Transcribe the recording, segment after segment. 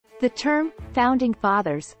The term, Founding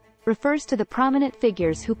Fathers, refers to the prominent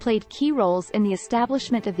figures who played key roles in the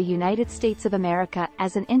establishment of the United States of America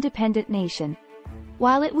as an independent nation.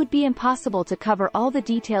 While it would be impossible to cover all the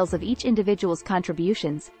details of each individual's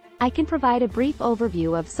contributions, I can provide a brief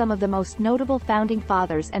overview of some of the most notable Founding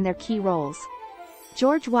Fathers and their key roles.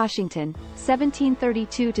 George Washington,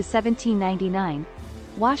 1732–1799.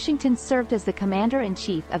 Washington served as the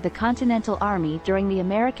Commander-in-Chief of the Continental Army during the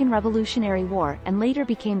American Revolutionary War and later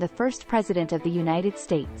became the first President of the United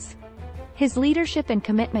States. His leadership and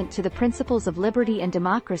commitment to the principles of liberty and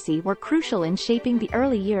democracy were crucial in shaping the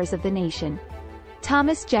early years of the nation.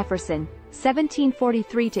 Thomas Jefferson,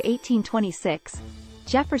 1743–1826.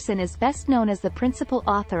 Jefferson is best known as the principal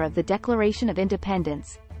author of the Declaration of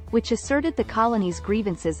Independence, which asserted the colonies'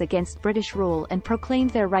 grievances against British rule and proclaimed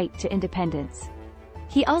their right to independence.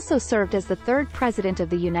 He also served as the third President of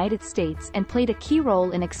the United States and played a key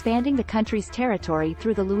role in expanding the country's territory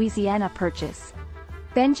through the Louisiana Purchase.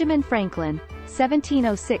 Benjamin Franklin,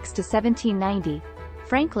 1706–1790.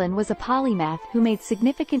 Franklin was a polymath who made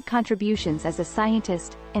significant contributions as a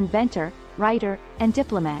scientist, inventor, writer, and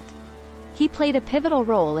diplomat. He played a pivotal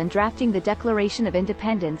role in drafting the Declaration of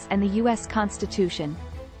Independence and the U.S. Constitution.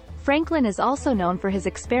 Franklin is also known for his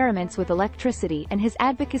experiments with electricity and his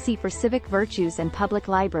advocacy for civic virtues and public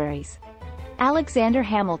libraries. Alexander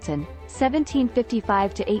Hamilton,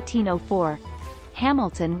 1755–1804.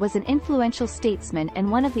 Hamilton was an influential statesman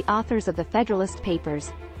and one of the authors of the Federalist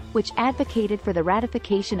Papers, which advocated for the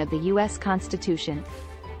ratification of the U.S. Constitution.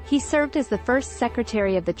 He served as the first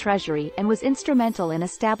Secretary of the Treasury and was instrumental in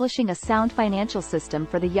establishing a sound financial system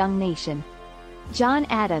for the young nation. John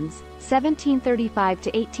Adams,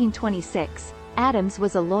 1735–1826. Adams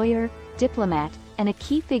was a lawyer, diplomat, and a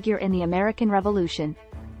key figure in the American Revolution.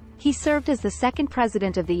 He served as the second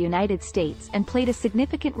President of the United States and played a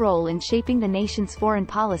significant role in shaping the nation's foreign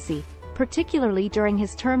policy, particularly during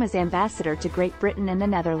his term as ambassador to Great Britain and the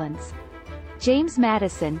Netherlands. James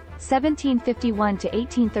Madison,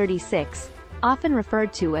 1751–1836, often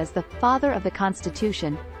referred to as the "Father of the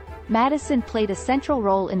Constitution," Madison played a central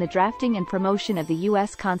role in the drafting and promotion of the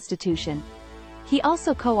U.S. Constitution. He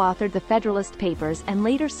also co-authored the Federalist Papers and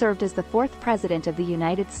later served as the fourth President of the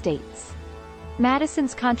United States.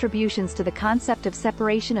 Madison's contributions to the concept of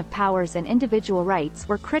separation of powers and individual rights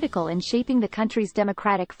were critical in shaping the country's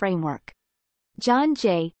democratic framework. John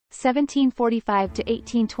Jay,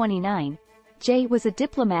 1745–1829. Jay was a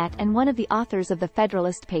diplomat and one of the authors of the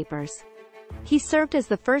Federalist Papers. He served as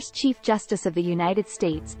the first Chief Justice of the United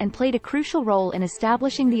States and played a crucial role in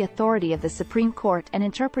establishing the authority of the Supreme Court and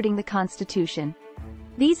interpreting the Constitution.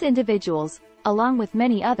 These individuals, along with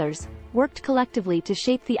many others, worked collectively to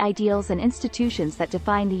shape the ideals and institutions that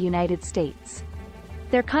define the United States.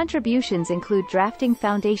 Their contributions include drafting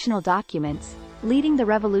foundational documents, leading the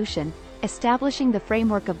revolution, establishing the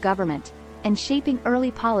framework of government, and shaping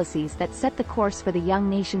early policies that set the course for the young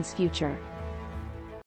nation's future.